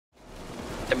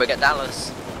Then we get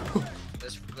Dallas.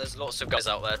 There's lots of guys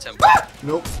out there, Tim.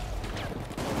 Nope.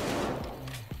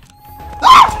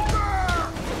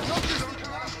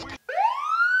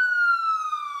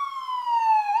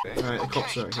 Alright, the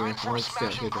cops are out here. I'll stay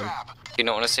out here then. Do you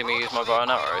not want to see me use my bow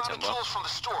and arrow, Timber?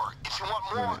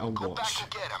 Alright, I'll watch.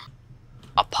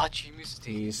 Apache Mr.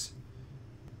 Please.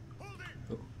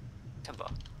 Oh. Timber.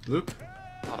 Luke?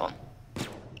 Hold on.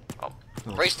 Oh.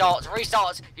 Oh,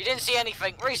 Restarts! You didn't see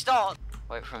anything! Restart!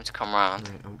 Wait for him to come round.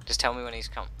 Right, Just tell me when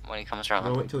he comes round.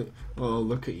 no, wait till he... Oh,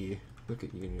 look at you. Look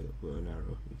at you and your bow and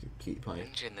arrow. You can keep playing.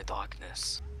 Ninja in the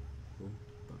darkness.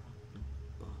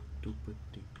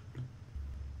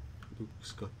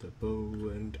 Luke's got the bow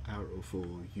and arrow for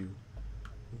you.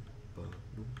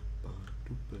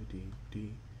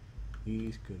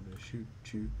 He's gonna shoot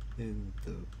you in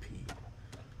the pee.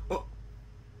 Oh!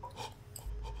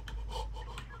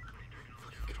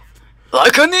 Get off there.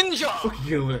 Like a ninja! Fucking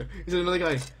get over there. Is there another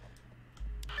guy?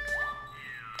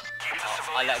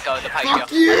 I let go of the pager.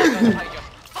 Fuck you!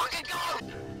 Fucking go!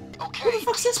 What the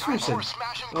fuck's this person?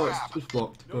 Oh, it's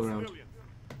blocked. Go around.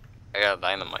 I got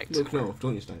dynamite. Look, no,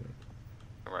 don't use dynamite.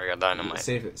 I got dynamite.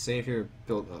 Save it. Save your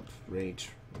built up rage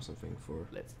or something for.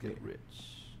 Let's get rich.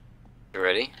 You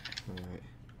ready? Alright.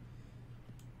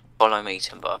 Follow me,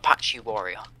 Timber. Apache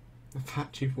warrior.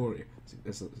 Apache warrior.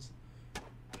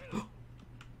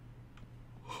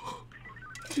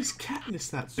 Just Katniss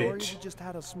that Sorry, bitch. we just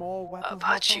had a small weapon.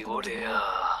 Apache warrior.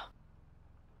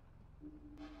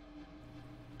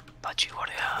 Apache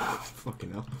warrior.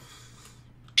 Fucking hell.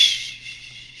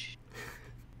 Shh.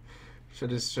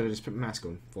 Should I just put mask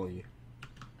on for you?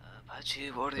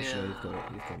 Apache Oh, warrior. sure, you've got it.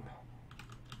 You've got it.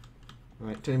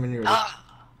 Alright, tell me when you're ready. Ah!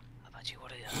 Apache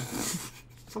warrior.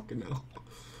 Fucking hell.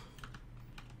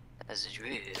 That's a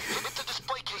dream. Hit the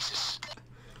display cases.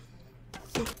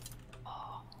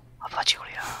 Apache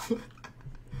warrior.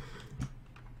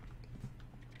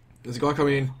 There's a guy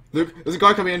coming in. Luke, there's a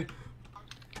guy coming in.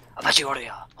 Apache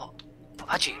warrior. Oh,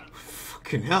 Apache.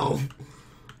 Fucking hell.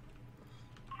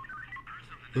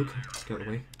 Luke, get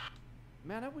away.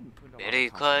 Man, I wouldn't put on Very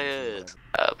my quiet.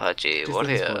 Apache Just let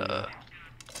this warrior. guy go.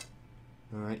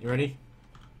 Alright, you ready?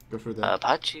 Go for that.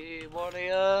 Apache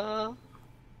warrior.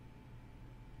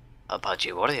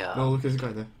 Apache warrior. No, look, there's a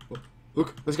guy there.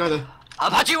 Look, there's a guy there.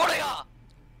 Apache warrior.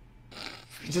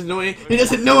 He doesn't know any. He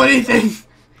doesn't know anything.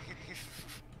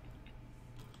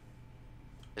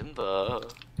 Timber.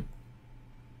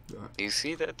 You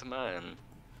see that man?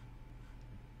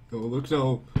 No, look,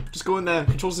 no. Just go in there.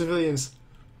 Control civilians.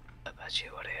 Apache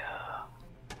warrior.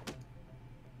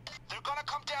 They're gonna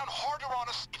come down harder on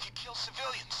us if you kill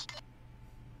civilians.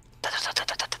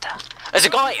 There's a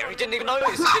guy here. He didn't even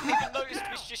notice. He didn't even notice.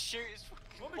 We just shoot his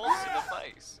fucking boss in the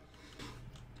face.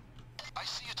 I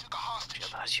see you took a hostage.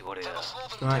 Apache warrior. That'll slow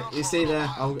them Alright, down you for stay a there.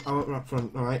 while. I'll run up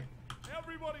front. Alright.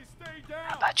 Everybody stay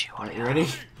down. Apache Alright, warrior. you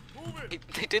ready?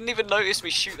 He didn't even notice me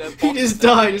shoot their boss. He just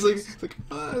died. He's like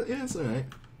yeah, it's alright.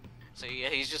 So yeah,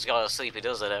 he's just got to sleep. He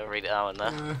does it every now and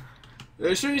then.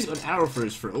 I'm sure he's got an arrow for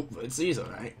his throat, but he's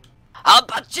alright.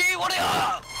 Apache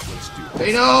warrior.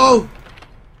 They know!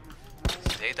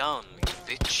 Stay down,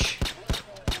 you bitch.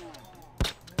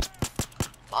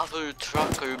 Mother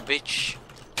trucker, bitch.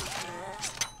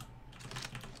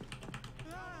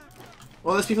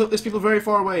 Oh, there's people very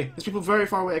far away. There's people very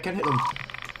far away. I can't hit them.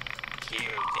 Kill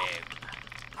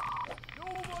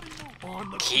them. On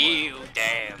the Kill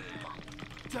them.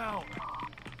 down.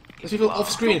 There's people off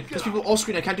screen. There's people off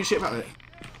screen. I can't do shit about it.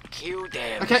 Kill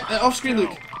them. I can't. Off screen,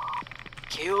 Luke.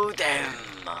 Kill them.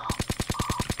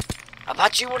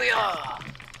 Apache warrior.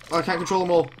 Oh, I can't control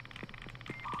them all.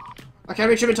 I can't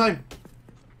reach him in time.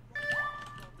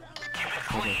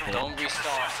 Don't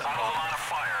restart.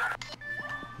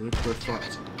 Look, we're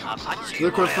fucked. Apache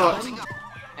Look, we're warrior. fucked.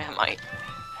 Yeah, mate.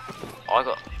 Oh, I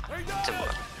got.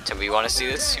 Timber, you want to see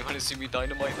this? You want to see me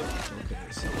dynamite them? Okay,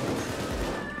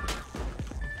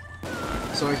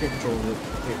 so I can't control it.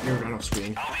 You're right off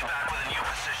screen.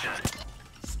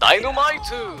 Dynamite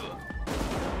too.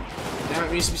 Damn it,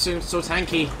 we used to be so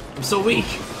tanky. I'm so weak.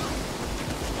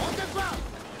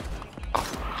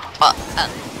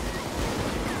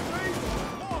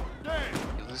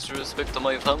 You disrespect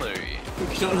my family.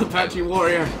 You're not an Apache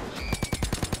warrior.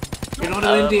 You're not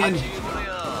an Indian. Apache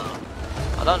warrior.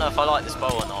 I don't know if I like this bow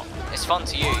or not. It's fun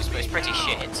to use, but it's pretty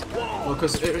shit. Well,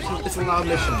 because it's a loud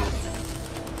mission.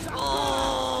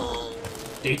 Oh,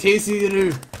 DTC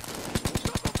do.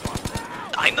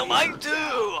 dynamite too.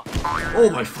 Oh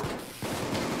my fuck.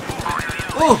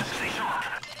 Oh!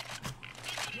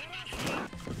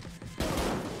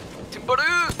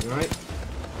 Timberoo! You alright?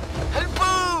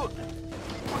 Help!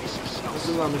 Let's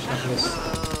do a loud mission after this.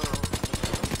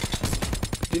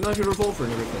 Do you know your revolver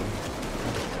and everything?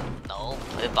 No,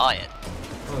 I didn't buy it.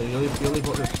 Oh, you only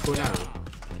bought the bow and arrow?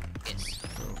 Yes.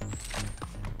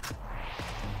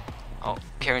 Oh,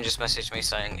 Kieran just messaged me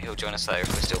saying he'll join us later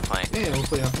if we're still playing. Yeah, we'll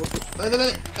play after.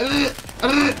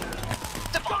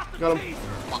 Got him.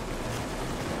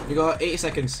 You got 80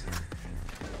 seconds.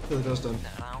 Till the door's done.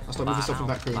 I'll start moving stuff from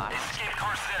back room.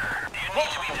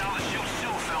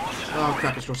 Oh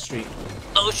crap, it's across the street.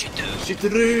 Oh, shit, dude. Shoot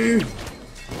through!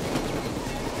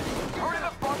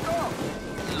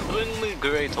 Bring me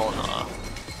great honor.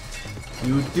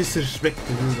 You disrespect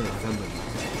the rule of the family.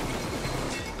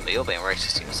 But you're being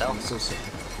racist to yourself. I'm so sorry.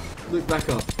 Luke, back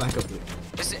up, Luke.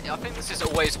 I think this is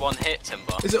always one hit,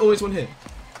 Timber. Is it always one hit?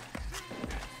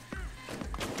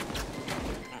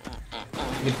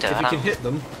 If you can hit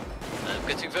them. I'm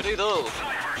getting very low.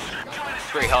 It's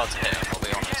pretty hard to hit, I'll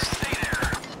be honest.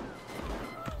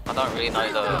 I don't really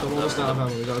know the... I'm almost out of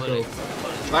ammo, we gotta go.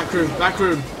 Back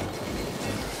room!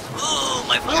 Oh,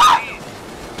 my fucking...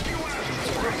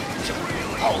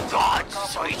 Oh god,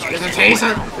 sorry, Jesus. There's a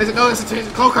taser! There's a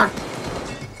taser! Cloaker!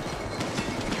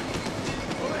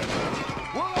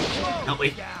 Help me!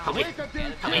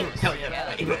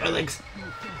 He broke my legs.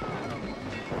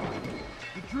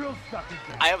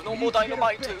 I have no more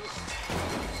dynamite too.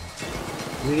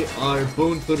 We are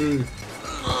bone through.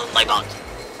 My bot.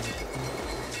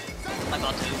 My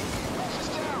bot too.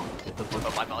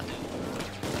 My bot too.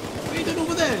 What are you doing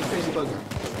over there, you crazy bugger?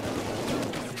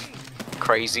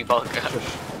 Crazy bugger.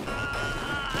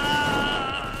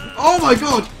 Oh my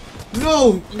god!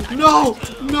 No! No!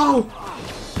 No!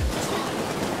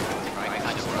 Right, I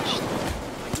kind of rushed.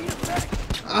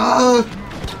 Ah!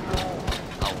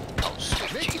 Oh,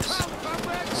 sweet cheese.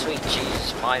 Sweet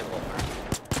cheese, my lord.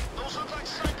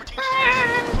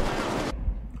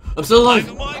 I'm still alive!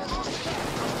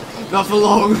 Not for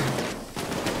long!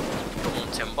 Come on,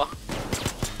 Timber.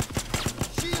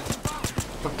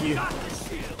 Fuck you.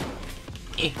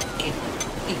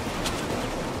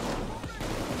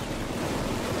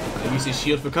 I use his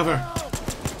shield for cover.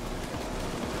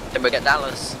 Timber, get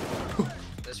Dallas.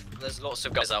 There's lots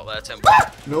of guys out there, Timber.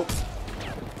 Nope.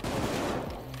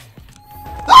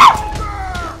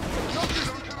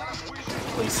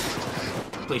 Please.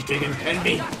 Please, Dragon, end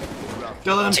me.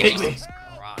 Don't let him take me. Jesus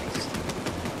Christ.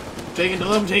 Dragon, don't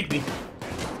let him take me.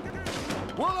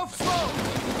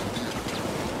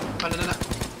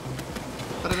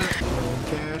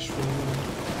 Cash flow.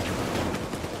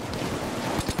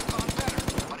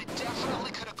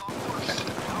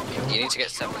 You need to get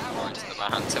 7 points in the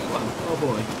man, Timber. Oh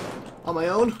boy. On my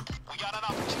own? We got an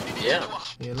opportunity Yeah. to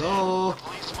do a- Hello.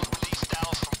 Police will release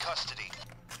Dallas from custody.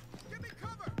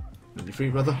 You free,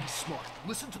 brother? Smart.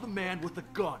 Listen to the man with the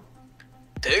gun.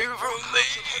 Do from me!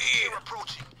 They're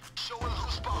approaching. Show him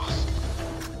who's boss.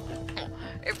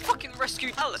 It fucking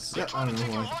rescued Dallas. Yeah, I don't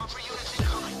know why. Bumper units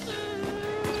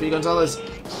incoming. Three Gonzalez.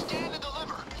 Stand and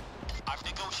deliver. I've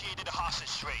negotiated a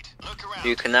hostage trade. Look around.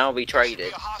 You can now be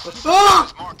traded. A hostage Ah!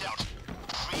 is marked out.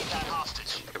 Free that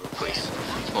hostage. Please.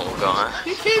 Small guy.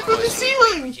 He came from the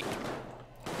ceiling!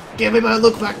 Give him my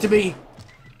look back to me!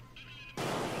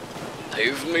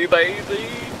 Save me, baby.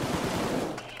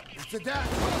 It's a dad.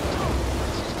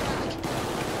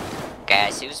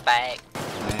 Guess who's back?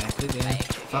 Back again.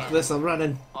 Fuck this, I'm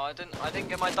running. Oh, I didn't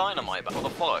get my dynamite back. What the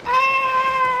fuck?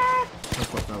 Oh,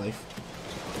 fuck my life.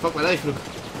 Fuck my life, look.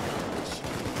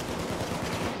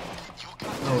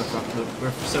 Oh, we're fucked, look.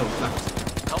 We're so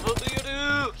fucked. Cover me, you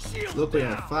do. Look, we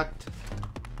are fucked.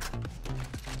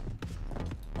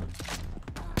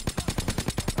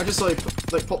 I just saw you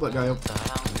like pop that guy up.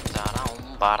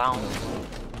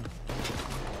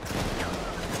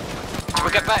 We'll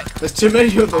get back. There's too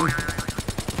many of them.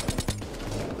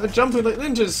 They're jumping like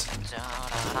ninjas.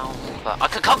 I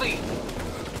can cover you.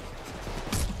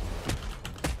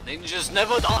 Ninjas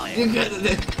never die.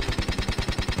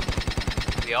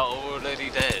 We are already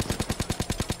dead.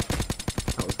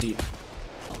 That was deep.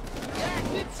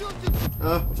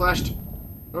 Flashed.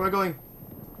 Where am I going?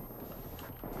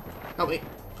 Help me.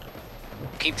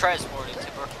 Keep transporting,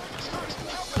 Tipper.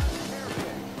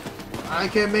 I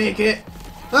can make it.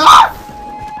 Ah!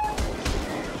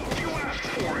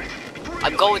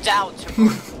 I'm going down,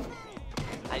 Tipper.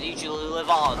 I need you to live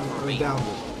on for I'm me. down.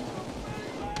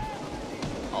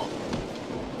 Oh.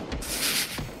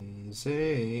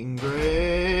 Sing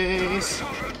grace.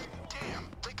 Damn,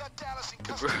 they got Dallas in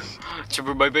custody.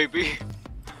 Tipper, my baby.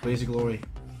 Blaze of glory.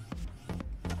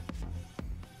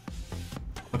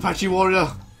 Apache warrior.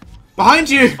 Behind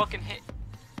you! Fucking hit.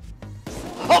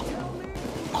 Oh!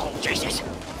 Oh, Jesus.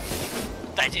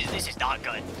 This is not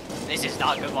good. This is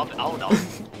not good. Oh no.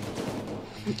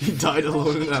 He died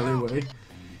alone in an alleyway.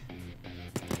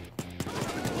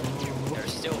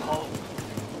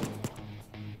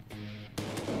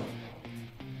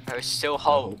 There is still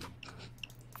hope.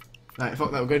 Right,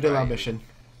 fuck that. We're going to do our mission.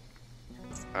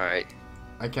 Alright.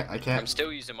 I I'm can't.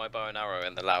 still using my bow and arrow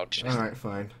in the loud. Alright,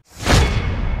 fine.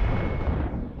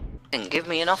 Didn't give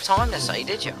me enough time to say,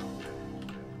 did you?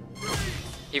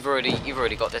 You've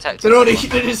already got detected. They're already.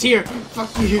 They're just here. Fuck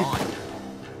you.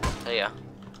 See ya.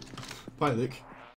 Bye, Luke.